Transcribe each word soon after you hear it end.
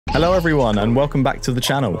Hello everyone and welcome back to the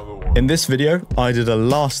channel. In this video, I did a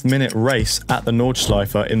last-minute race at the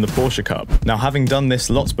Nordschleife in the Porsche Cup. Now, having done this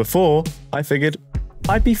lots before, I figured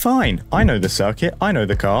I'd be fine. I know the circuit, I know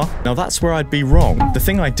the car. Now that's where I'd be wrong. The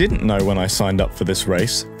thing I didn't know when I signed up for this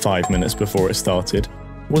race, 5 minutes before it started,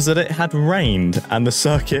 was that it had rained and the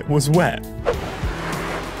circuit was wet.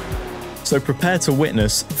 So prepare to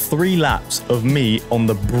witness 3 laps of me on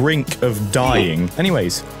the brink of dying.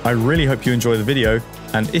 Anyways, I really hope you enjoy the video,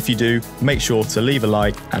 and if you do, make sure to leave a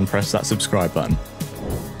like and press that subscribe button.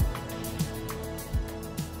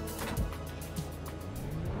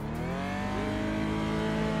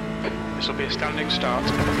 This will be a standing start.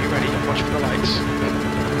 Be ready and watch for the lights.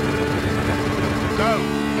 Go!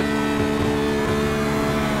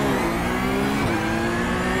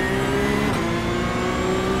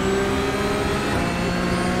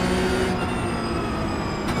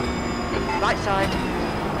 Right side.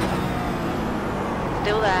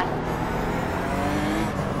 Still there.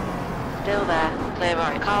 Still there. Clear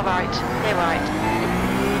right. Car right. Clear right.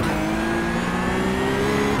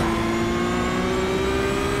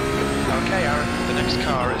 Okay, Aaron. The next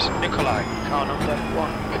car is Nikolai. Car number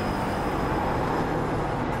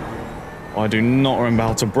 1. I do not remember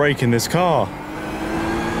how to brake in this car.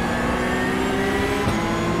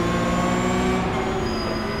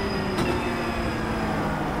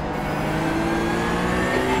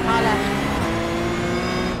 Car left.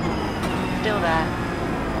 Still there.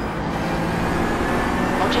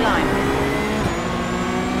 Hold your line.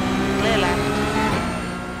 Clear left.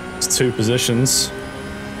 It's 2 positions.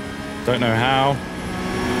 Don't know how.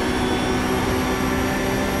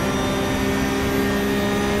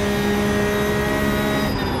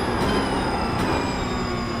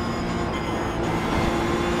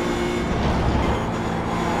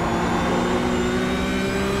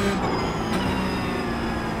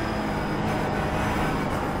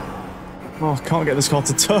 Oh, I can't get this car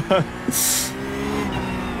to turn.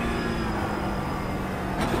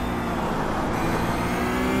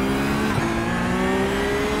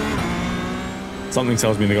 Something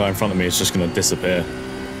tells me the guy in front of me is just going to disappear.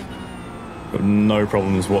 Got no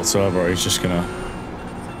problems whatsoever. He's just going to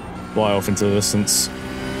fly off into the distance.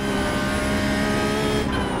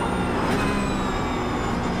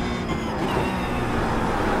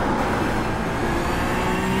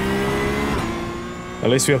 At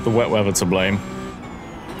least we have the wet weather to blame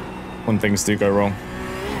when things do go wrong.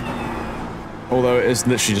 Although it is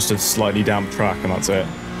literally just a slightly damp track and that's it.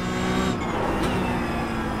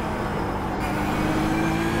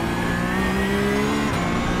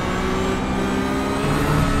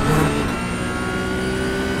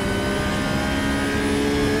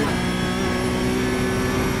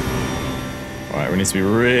 Alright, we need to be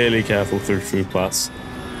really careful through food plats.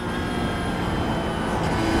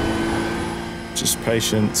 Just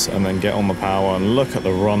patience and then get on the power, and look at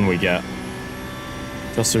the run we get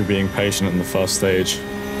just through being patient in the first stage.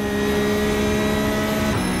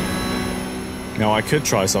 Now I could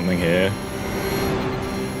try something here,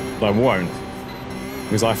 but I won't,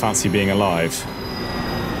 because I fancy being alive.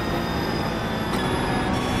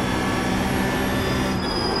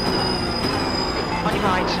 On your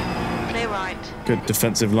right. Clear right. Good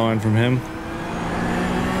defensive line from him.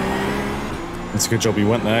 It's a good job he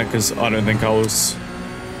went there, because I don't think I was...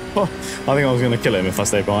 Oh, I think I was going to kill him if I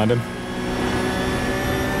stayed behind him.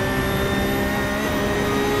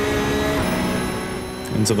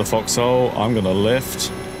 Into the foxhole. I'm going to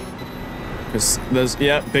lift. Because there's,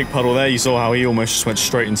 yeah, big puddle there. You saw how he almost just went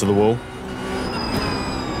straight into the wall.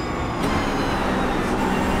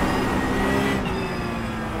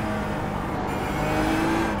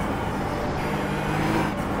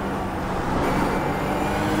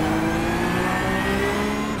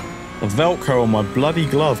 The Velcro on my bloody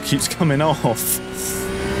glove keeps coming off.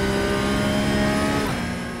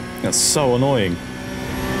 That's so annoying.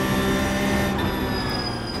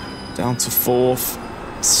 Down to 4th.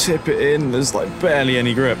 Tip it in. There's like barely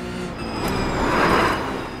any grip.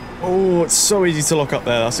 Oh, it's so easy to lock up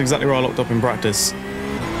there. That's exactly where I locked up in practice.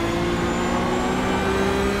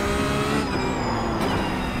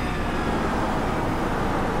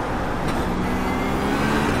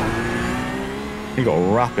 He got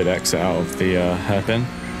a rapid exit out of the hairpin.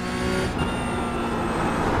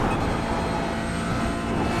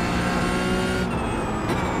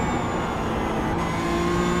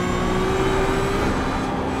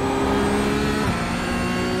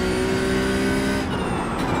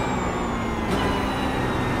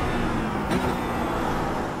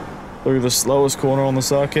 Through the slowest corner on the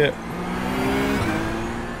circuit.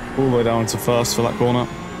 All the way down to first for that corner.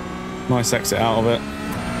 Nice exit out of it.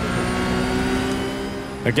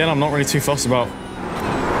 Again, I'm not really too fussed about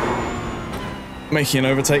making an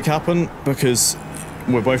overtake happen, because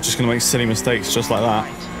we're both just going to make silly mistakes just like that.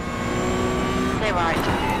 Clear right.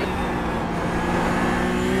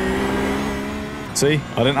 See,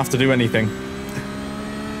 I didn't have to do anything.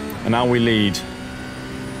 And now we lead.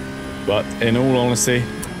 But in all honesty,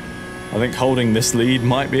 I think holding this lead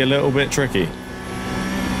might be a little bit tricky.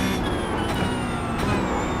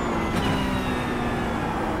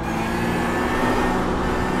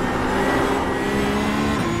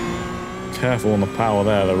 Careful on the power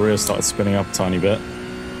there, the rear started spinning up a tiny bit.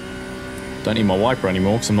 Don't need my wiper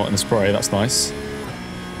anymore because I'm not in the spray, that's nice.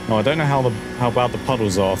 No, I don't know how bad the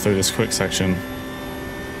puddles are through this quick section.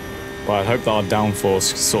 But I hope that our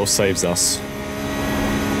downforce sort of saves us.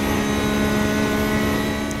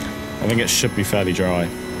 I think it should be fairly dry.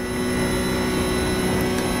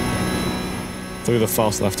 Through the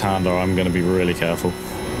fast left-hander, I'm going to be really careful.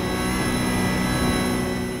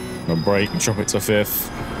 I'm going to brake, drop it to 5th.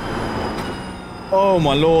 Oh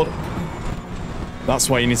my lord. That's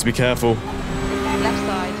why you need to be careful. Left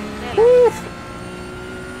side. Woo!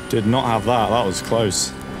 Did not have that. That was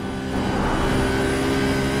close.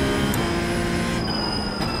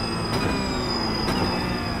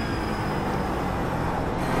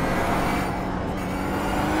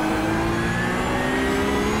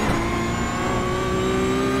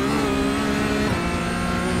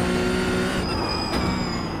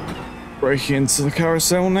 Braking into the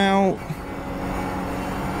carousel now.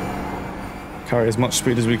 Carry as much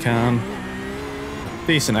speed as we can.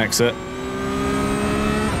 Decent exit.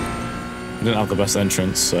 We didn't have the best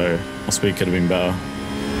entrance, so our speed could have been better.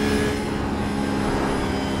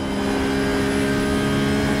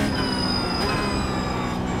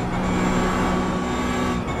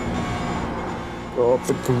 God,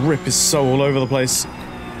 the grip is so all over the place.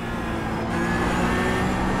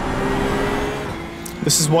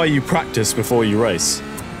 This is why you practice before you race.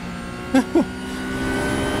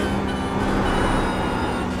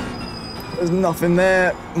 There's nothing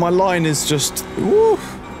there. My line is just... Woo,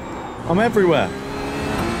 I'm everywhere.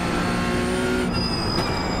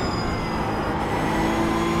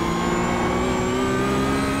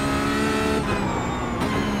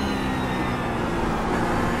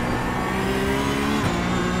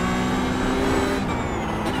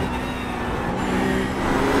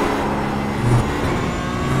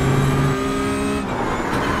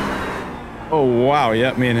 Oh wow,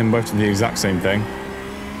 yeah, me and him both did the exact same thing.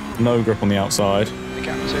 No grip on the outside. The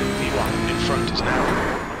gap to P1 in front is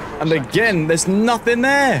now. And again, there's nothing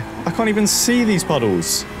there. I can't even see these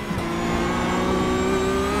puddles.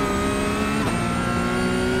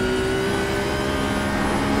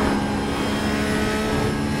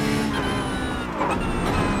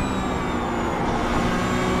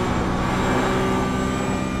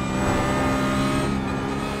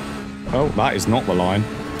 Oh, that is not the line.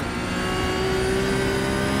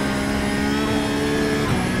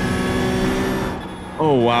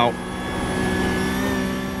 Oh wow.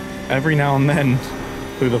 Every now and then,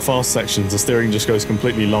 through the fast sections, the steering just goes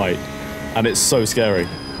completely light. And it's so scary.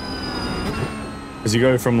 Because you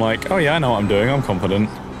go from like, oh yeah, I know what I'm doing, I'm confident,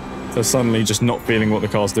 to suddenly just not feeling what the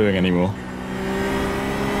car's doing anymore.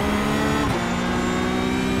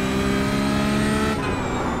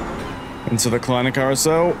 Into the Kleiner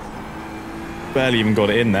carousel. Barely even got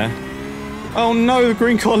it in there. Oh no, the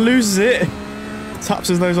green car loses it! Taps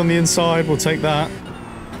his nose on the inside, we'll take that.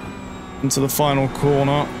 Into the final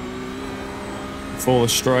corner. For the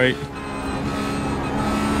straight.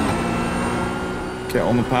 Get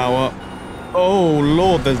on the power. Oh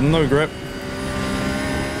lord, there's no grip.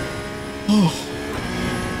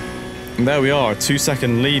 And there we are, a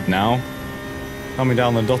 2-second lead now. Coming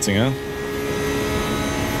down the Dottinger.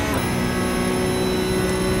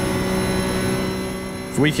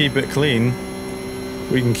 If we keep it clean,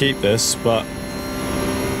 we can keep this, but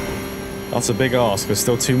that's a big ask. There's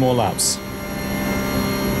still 2 more laps.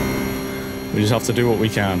 We just have to do what we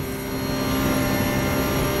can.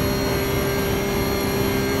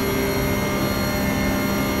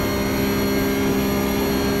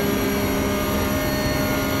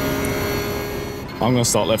 I'm going to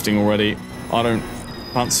start lifting already. I don't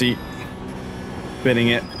fancy bidding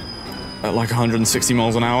it at like 160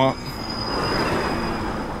 miles an hour.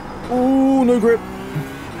 Oh, no grip.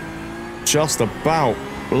 Just about.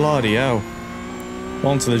 Bloody hell.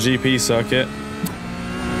 Onto the GP circuit.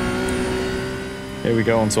 Here we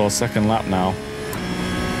go onto our second lap now.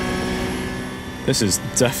 This is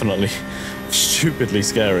definitely stupidly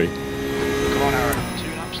scary. Come on, Aaron.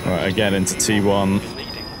 2 laps left. Alright, again into T1.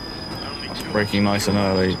 Braking nice and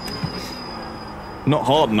early. Not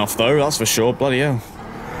hard enough though, that's for sure. Bloody hell.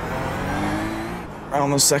 Down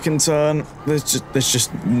the second turn. There's just,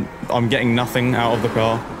 I'm getting nothing out of the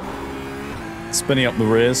car. Spinning up the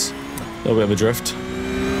rears. A little bit of a drift.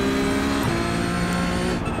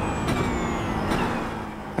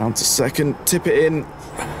 Down to second. Tip it in.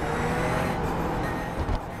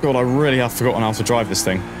 God, I really have forgotten how to drive this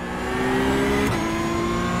thing.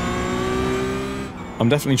 I'm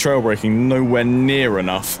definitely trail braking nowhere near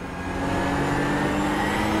enough.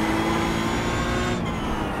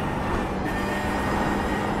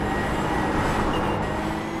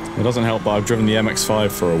 It doesn't help that I've driven the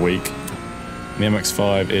MX-5 for a week. The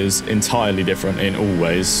MX-5 is entirely different in all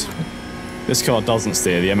ways. This car doesn't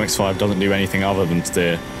steer. The MX-5 doesn't do anything other than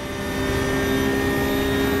steer.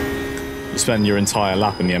 You spend your entire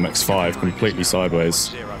lap in the MX-5 completely sideways.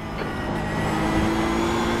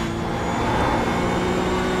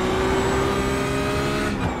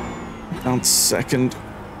 Down to second.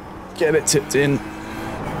 Get it tipped in.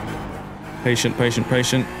 Patient, patient,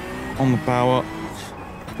 patient. On the power.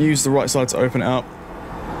 Use the right side to open it up.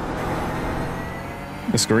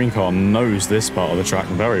 This green car knows this part of the track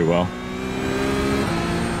very well.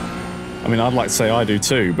 I mean, I'd like to say I do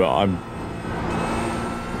too, but I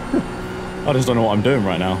just don't know what I'm doing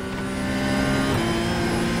right now.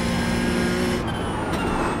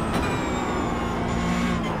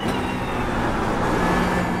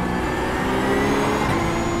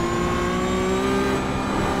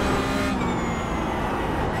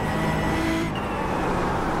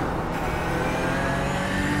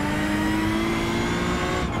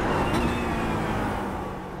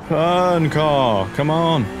 Turn, car, come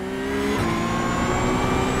on.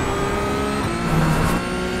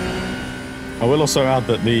 I will also add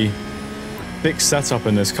that the fixed setup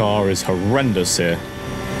in this car is horrendous here.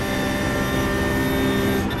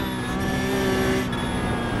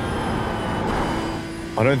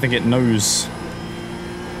 I don't think it knows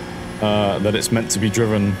that it's meant to be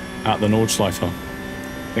driven at the Nordschleife. I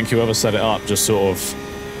think whoever set it up just sort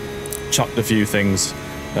of chucked a few things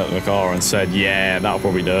at the car and said, yeah, that'll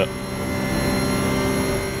probably do it.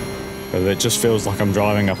 But it just feels like I'm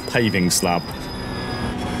driving a paving slab.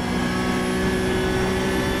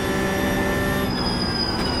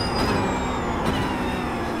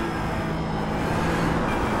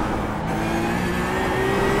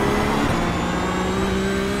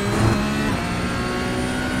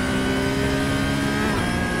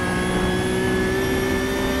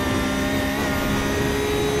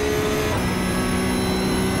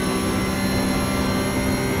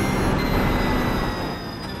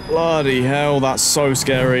 Bloody hell, that's so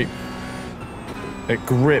scary. It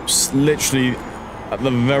grips literally at the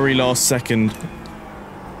very last second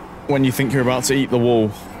when you think you're about to eat the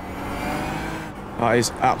wall. That is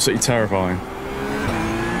absolutely terrifying.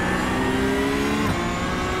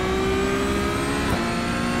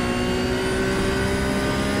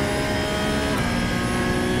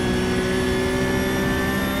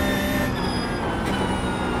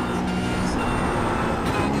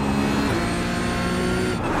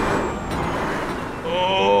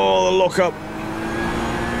 Up.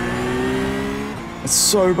 It's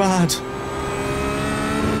so bad.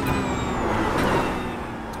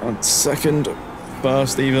 And second,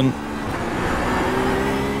 first even.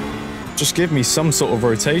 Just give me some sort of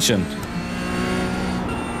rotation.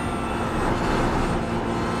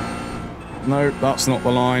 No, that's not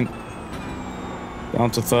the line.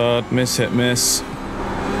 Down to third, miss, hit, miss.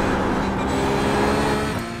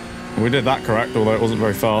 We did that correct, although it wasn't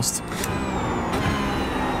very fast.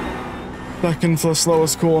 Second for the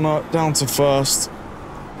slowest corner, down to first.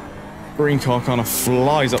 Green car kind of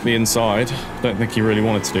flies up the inside. Don't think he really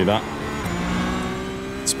wanted to do that.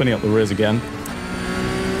 Spinning up the rears again.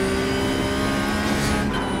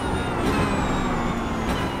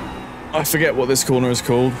 I forget what this corner is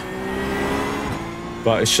called,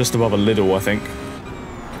 but it's just above a Lidl, I think.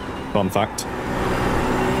 Fun fact.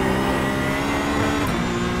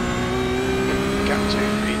 Gap 2,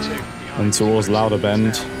 P2. And towards Lauder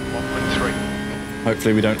Bend. 1.3.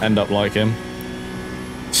 Hopefully we don't end up like him.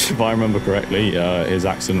 If I remember correctly, his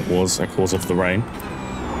accident was a cause of the rain.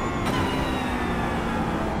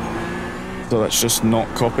 So let's just not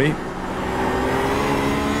copy.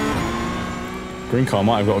 Green car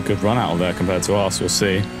might have got a good run out of there compared to us, we'll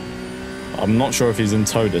see. I'm not sure if he's in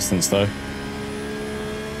tow distance though.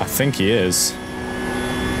 I think he is.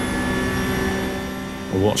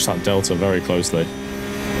 I'll watch that delta very closely.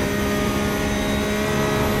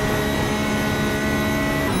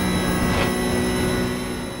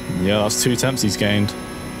 Yeah, that's 2 temps he's gained.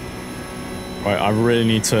 Right, I really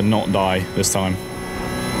need to not die this time.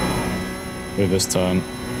 With this turn.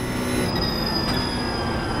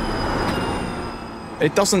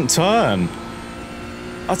 It doesn't turn.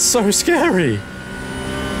 That's so scary.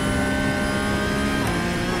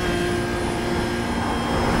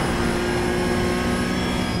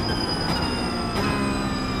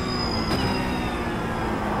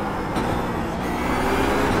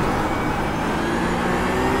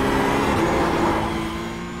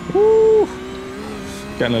 Woo!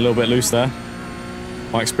 Getting a little bit loose there.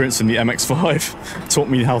 My experience in the MX-5 taught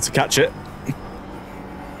me how to catch it.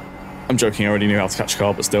 I'm joking, I already knew how to catch a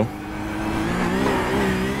car, but still.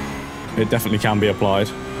 It definitely can be applied.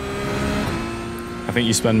 I think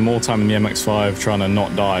you spend more time in the MX-5 trying to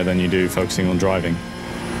not die than you do focusing on driving.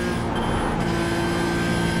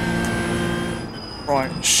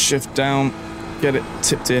 Right, shift down, get it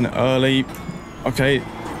tipped in early. Okay,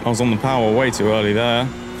 I was on the power way too early there.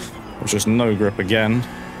 It was just no grip again.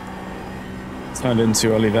 Turned in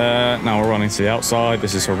too early there. Now we're running to the outside.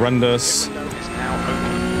 This is horrendous.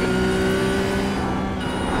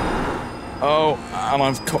 Oh, and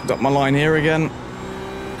I've cocked up my line here again.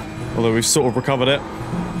 Although we've sort of recovered it.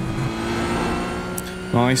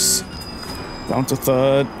 Nice. Down to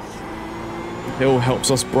third. Hill helps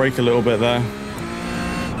us brake a little bit there.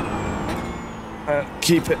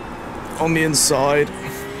 Keep it on the inside.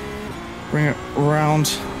 Bring it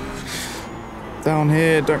around. Down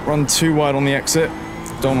here, don't run too wide on the exit.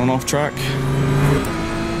 Don't run off track.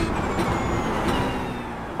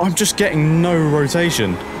 I'm just getting no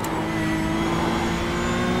rotation.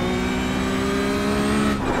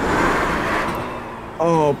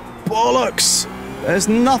 Oh, bollocks! There's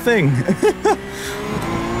nothing!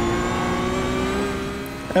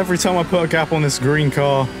 Every time I put a gap on this green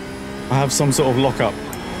car, I have some sort of lockup.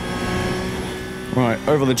 Right,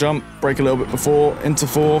 over the jump, brake a little bit before, into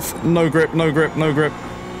fourth, no grip, no grip, no grip.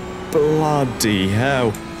 Bloody hell.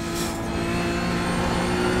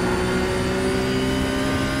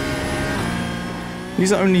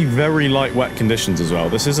 These are only very light wet conditions as well.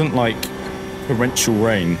 This isn't like torrential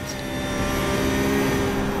rain.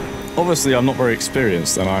 Obviously, I'm not very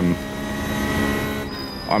experienced and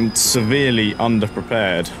I'm severely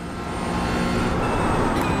underprepared.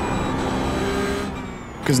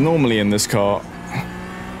 Because normally in this car,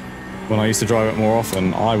 when I used to drive it more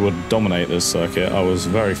often, I would dominate this circuit. I was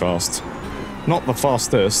very fast. Not the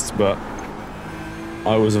fastest, but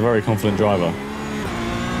I was a very confident driver.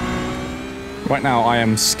 Right now, I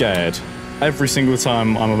am scared. Every single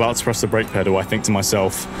time I'm about to press the brake pedal, I think to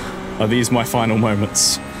myself, are these my final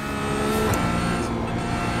moments?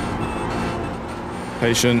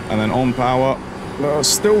 Patient, and then on power.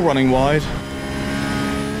 Still running wide.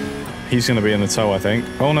 He's going to be in the tow, I think.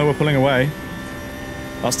 Oh no, we're pulling away.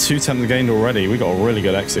 That's 2 tenths gained already. We got a really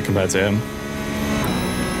good exit compared to him.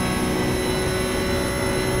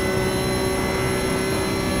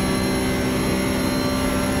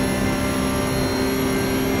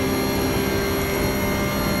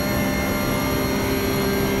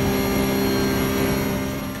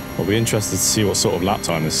 I'll be interested to see what sort of lap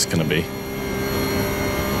time this is going to be.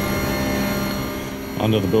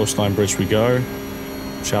 Under the Bilstein Bridge we go.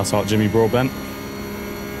 Shout out Jimmy Broadbent.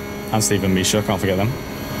 And Stephen Misha, can't forget them.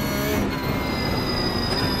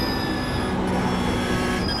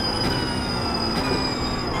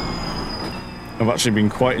 I've actually been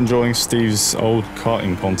quite enjoying Steve's old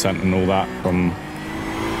karting content and all that from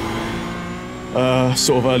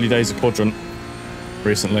sort of early days of Quadrant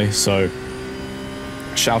recently, so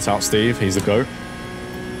shout out Steve, he's the GOAT.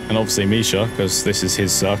 And obviously Misha, because this is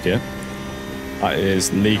his circuit. That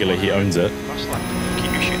is legally, he owns it. Last lap.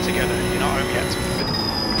 Keep your shit together, you're not home yet.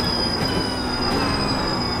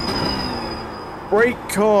 Brake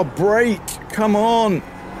car, brake! Come on!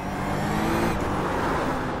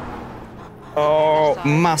 Oh,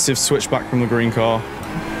 massive switchback from the green car.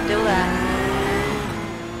 Still there.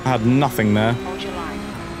 I had nothing there. Hold your line.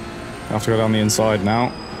 I have to go down the inside now.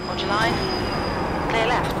 Hold your line. Clear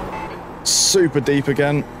left. Super deep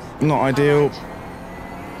again. Not ideal.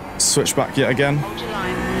 Right. Switch back yet again. Hold your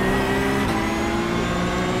line.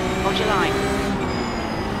 Hold your line.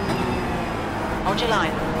 Hold your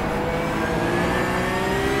line.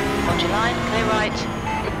 Hold your line. Clear right.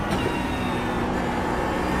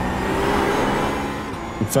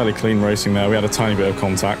 Fairly clean racing there. We had a tiny bit of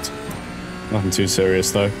contact. Nothing too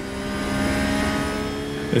serious though.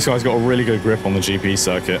 This guy's got a really good grip on the GP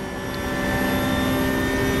circuit.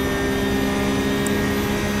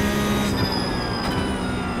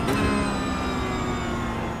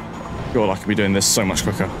 God, I could be doing this so much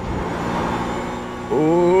quicker.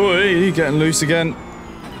 Oh, getting loose again.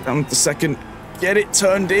 Down to second. Get it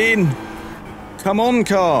turned in. Come on,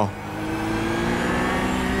 car.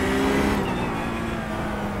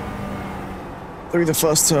 Through the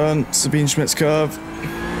first turn, Sabine Schmidt's curve.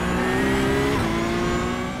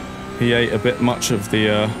 He ate a bit much of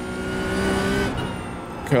the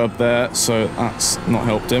curb there, so that's not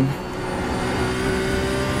helped him.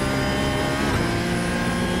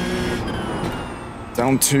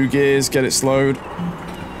 Down 2 gears, get it slowed.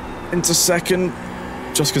 Into second,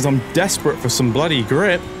 just because I'm desperate for some bloody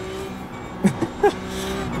grip.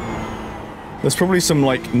 There's probably some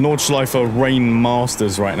like Nordschleife Rain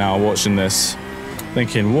Masters right now watching this,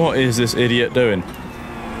 thinking, what is this idiot doing?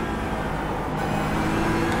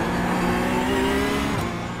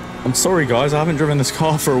 I'm sorry guys, I haven't driven this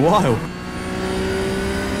car for a while.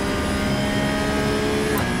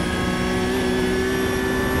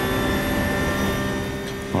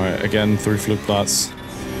 Alright, again through Flugplatz.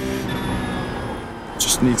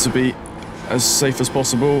 Just need to be as safe as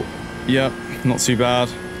possible. Yep, not too bad.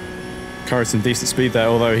 Carried some decent speed there,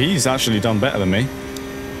 although he's actually done better than me.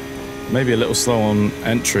 Maybe a little slow on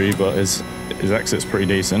entry, but his exit's pretty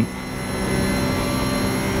decent.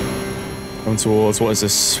 Going towards, what is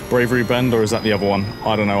this, Bravery Bend, or is that the other one?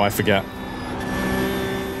 I don't know, I forget.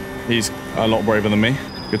 He's a lot braver than me.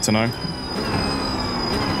 Good to know.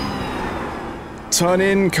 Turn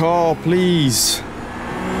in, car, please.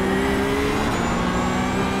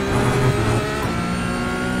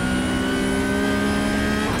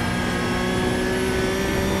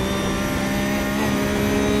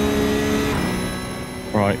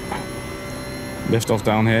 Right. Lift off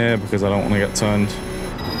down here because I don't want to get turned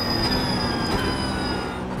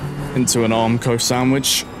into an arm coast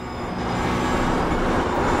sandwich.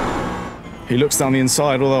 He looks down the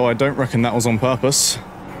inside, although I don't reckon that was on purpose.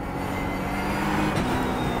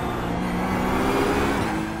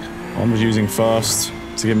 I'm just using first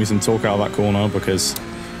to give me some torque out of that corner because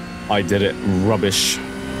I did it rubbish.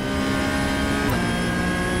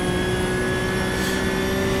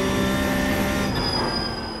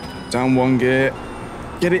 Down 1 gear.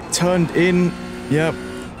 Get it turned in. Yep.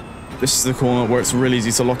 This is the corner where it's really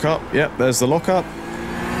easy to lock up. Yep, there's the lock up.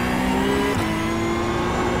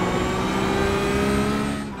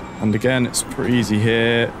 And again, it's pretty easy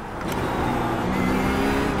here.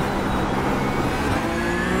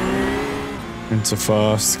 Into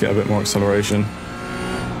first, get a bit more acceleration.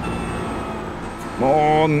 Come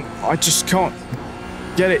on, I just can't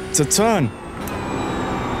get it to turn.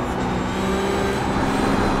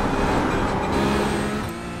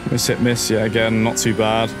 Miss hit miss, yeah, again, not too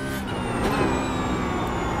bad.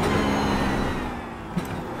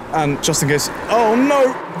 And just in case, oh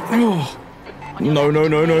no! Oh. No, no,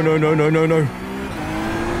 no, no, no, no, no, no, no.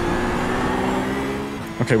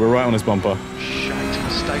 Okay, we're right on his bumper.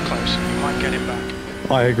 Shite, stay close, you might get him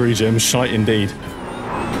back. I agree, Jim, shite indeed.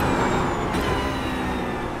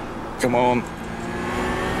 Come on.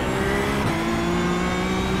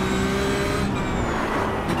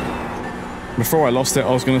 Before I lost it,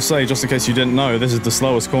 I was going to say, just in case you didn't know, this is the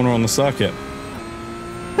slowest corner on the circuit.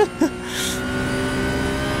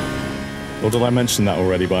 Or did I mention that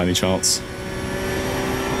already by any chance?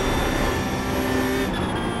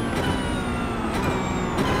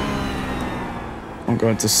 I'm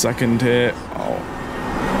going to second here. Oh.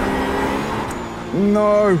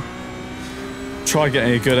 No! Tried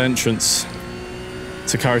getting a good entrance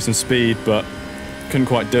to carry some speed, but couldn't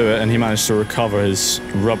quite do it, and he managed to recover his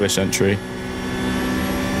rubbish entry.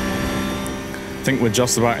 I think we're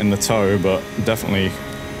just about in the toe, but definitely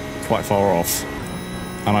quite far off.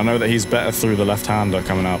 And I know that he's better through the left-hander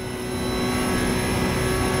coming up.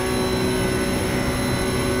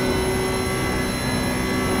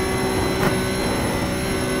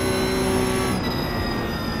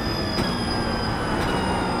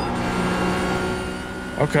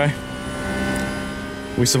 Okay.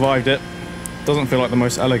 We survived it. Doesn't feel like the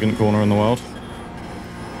most elegant corner in the world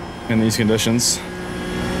in these conditions.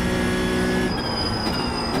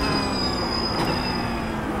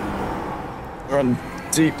 Run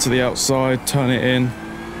deep to the outside, turn it in,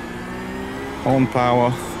 on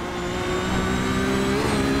power,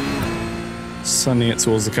 sending it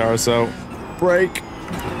towards the carousel, brake,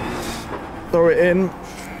 throw it in,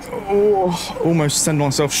 oh, almost send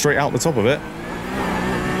myself straight out the top of it.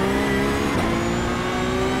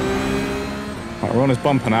 Right, we're on his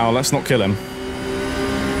bumper now, let's not kill him.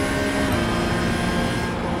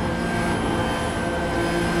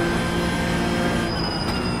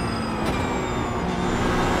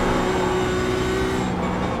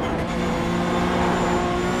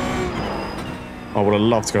 I would have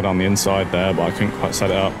loved to go down the inside there, but I couldn't quite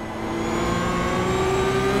set it up.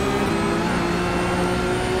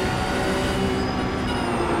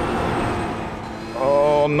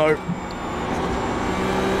 Oh no.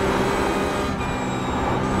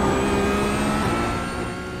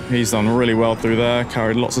 He's done really well through there,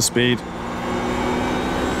 carried lots of speed.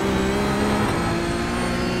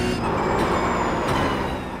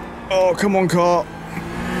 Oh, come on, car.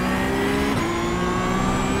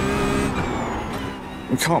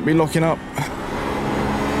 We can't be locking up.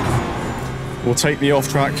 We'll take the off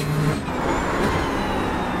track.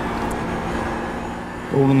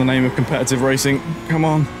 All in the name of competitive racing. Come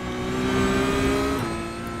on.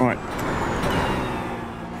 Right.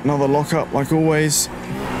 Another lock up, like always.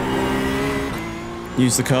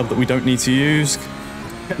 Use the curb that we don't need to use.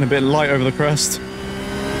 Getting a bit light over the crest.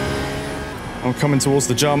 I'm coming towards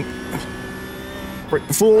the jump. Brake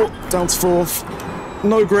before, down to fourth.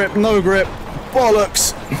 No grip, no grip.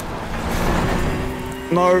 Bollocks!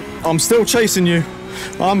 No, I'm still chasing you.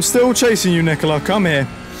 I'm still chasing you, Nicola. Come here.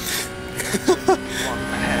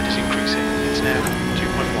 Ahead is increasing. It's now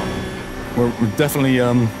 2.1. We're definitely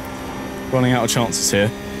running out of chances here.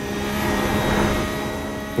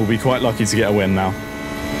 We'll be quite lucky to get a win now.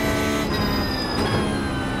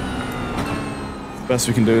 Best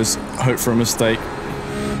we can do is hope for a mistake.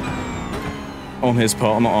 On his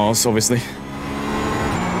part, not ours, obviously.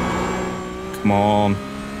 Come on.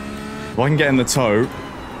 If I can get in the toe,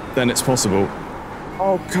 then it's possible.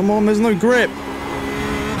 Oh, come on, there's no grip.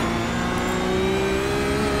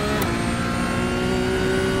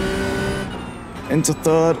 Into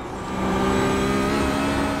third.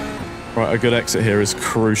 Right, a good exit here is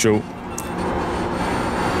crucial.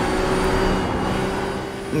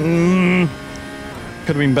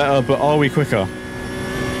 Could have been better, but are we quicker?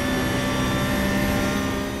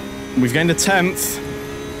 We've gained a 10th.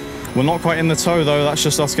 We're not quite in the toe, though. That's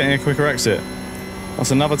just us getting a quicker exit.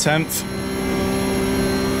 That's another 10th.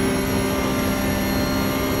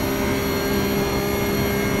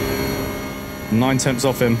 Nine tenths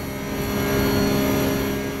off him.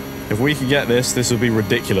 If we could get this, this would be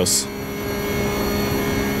ridiculous.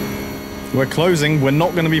 We're closing. We're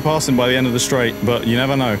not going to be passing by the end of the straight, but you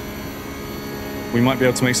never know. We might be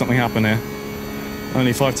able to make something happen here.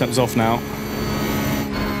 Only 5 tenths off now.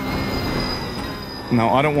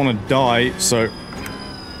 Now, I don't want to die, so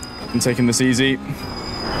I'm taking this easy.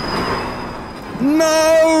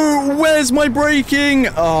 No! Where's my braking?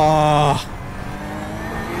 Ah.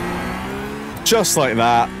 Just like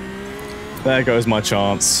that. There goes my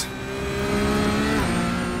chance.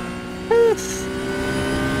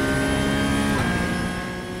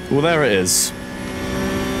 Well, there it is.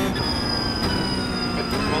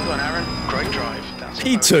 Well done, Aaron. Great drive. That's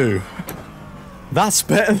P2. That's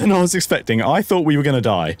better than I was expecting. I thought we were going to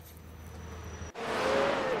die.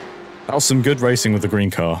 That was some good racing with the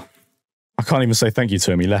green car. I can't even say thank you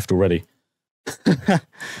to him. He left already.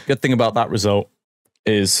 Good thing about that result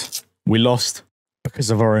is we lost because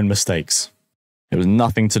of our own mistakes. It was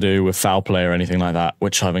nothing to do with foul play or anything like that,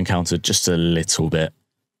 which I've encountered just a little bit.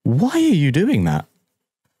 Why are you doing that?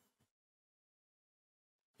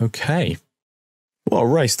 Okay. What a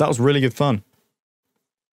race. That was really good fun.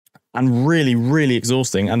 And really, really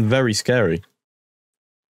exhausting and very scary.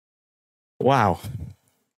 Wow.